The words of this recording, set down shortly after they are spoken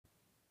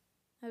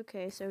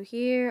Okay, so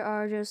here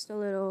are just a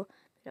little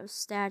bit of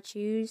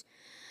statues.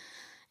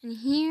 And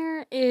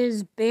here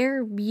is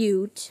Bear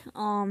Butte.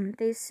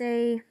 They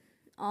say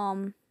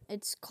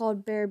it's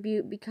called Bear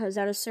Butte because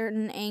at a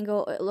certain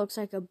angle it looks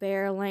like a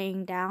bear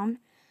laying down.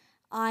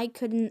 I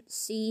couldn't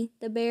see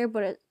the bear,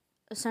 but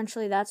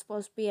essentially that's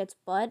supposed to be its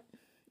butt,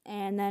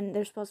 and then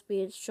there's supposed to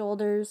be its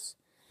shoulders,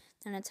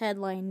 and its head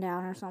laying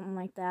down or something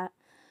like that.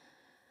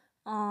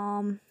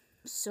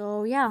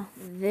 So yeah,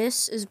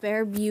 this is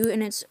Bear Butte,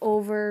 and it's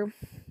over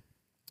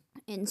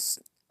in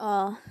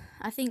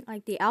I think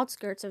like the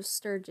outskirts of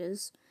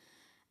Sturgis.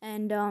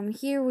 And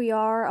here we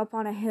are up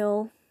on a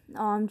hill,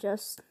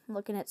 just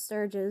looking at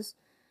Sturgis.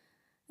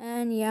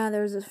 And yeah,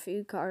 there's a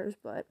few cars,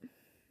 but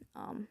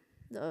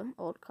the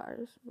old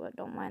cars, but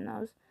don't mind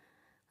those.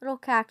 Little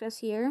cactus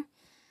here.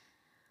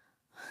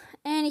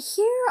 And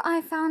here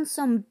I found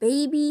some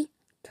baby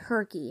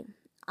turkey.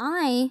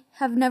 I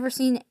have never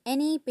seen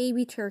any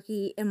baby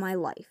turkey in my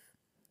life.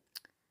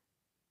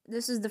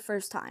 This is the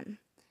first time.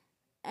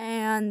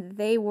 And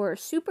they were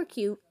super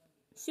cute,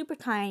 super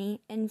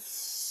tiny, and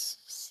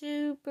super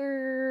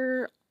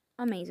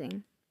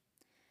amazing.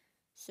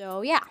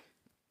 So yeah.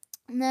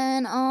 And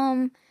then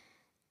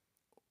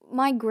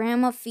my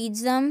grandma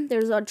feeds them.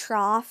 There's a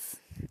trough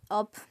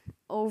up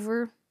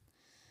over.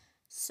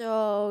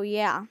 So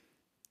yeah.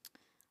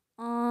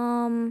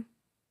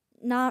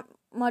 Not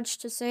much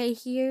to say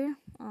here.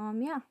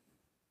 Yeah.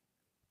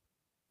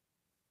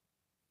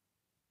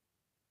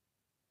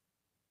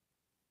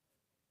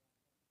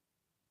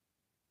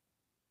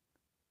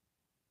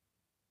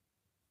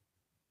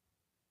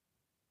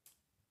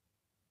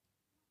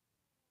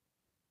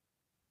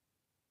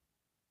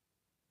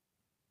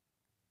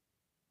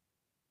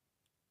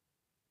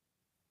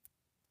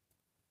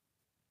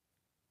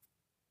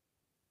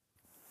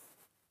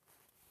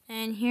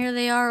 And here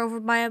they are over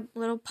by a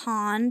little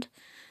pond,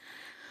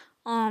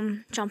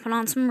 jumping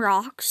on some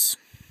rocks.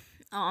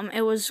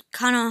 It was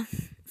kind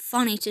of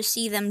funny to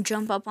see them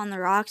jump up on the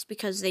rocks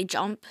because they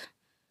jump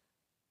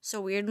so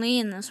weirdly,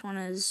 and this one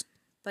is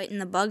biting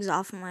the bugs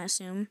off them, I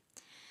assume.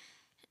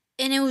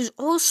 And it was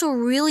also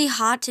really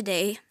hot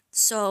today,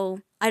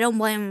 so I don't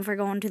blame them for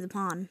going to the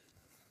pond.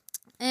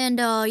 And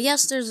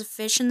yes, there's a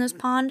fish in this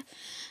pond.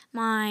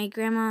 My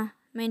grandma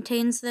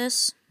maintains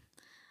this.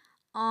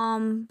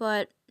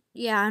 But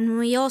yeah, and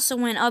we also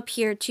went up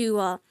here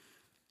to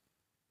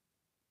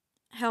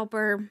help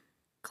her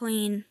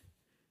clean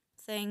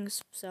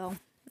things. So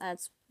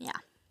that's, yeah.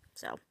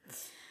 So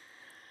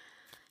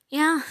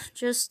yeah,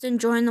 just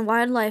enjoying the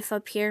wildlife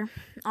up here.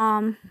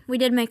 We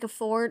did make a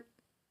fort,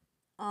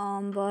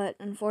 but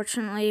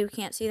unfortunately we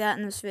can't see that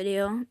in this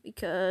video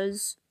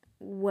because,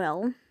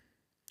 well,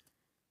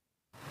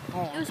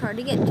 it was hard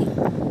to get to.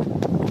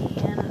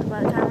 And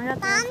by the time I got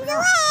there, bombs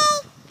away!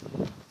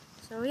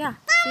 So yeah,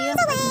 bombs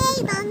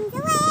away! Bombs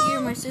away!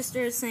 Here my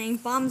sister is saying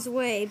bombs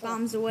away,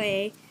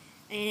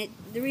 and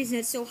the reason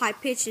it's so high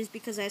pitched is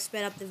because I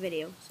sped up the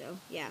video. So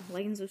yeah,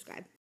 like and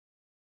subscribe.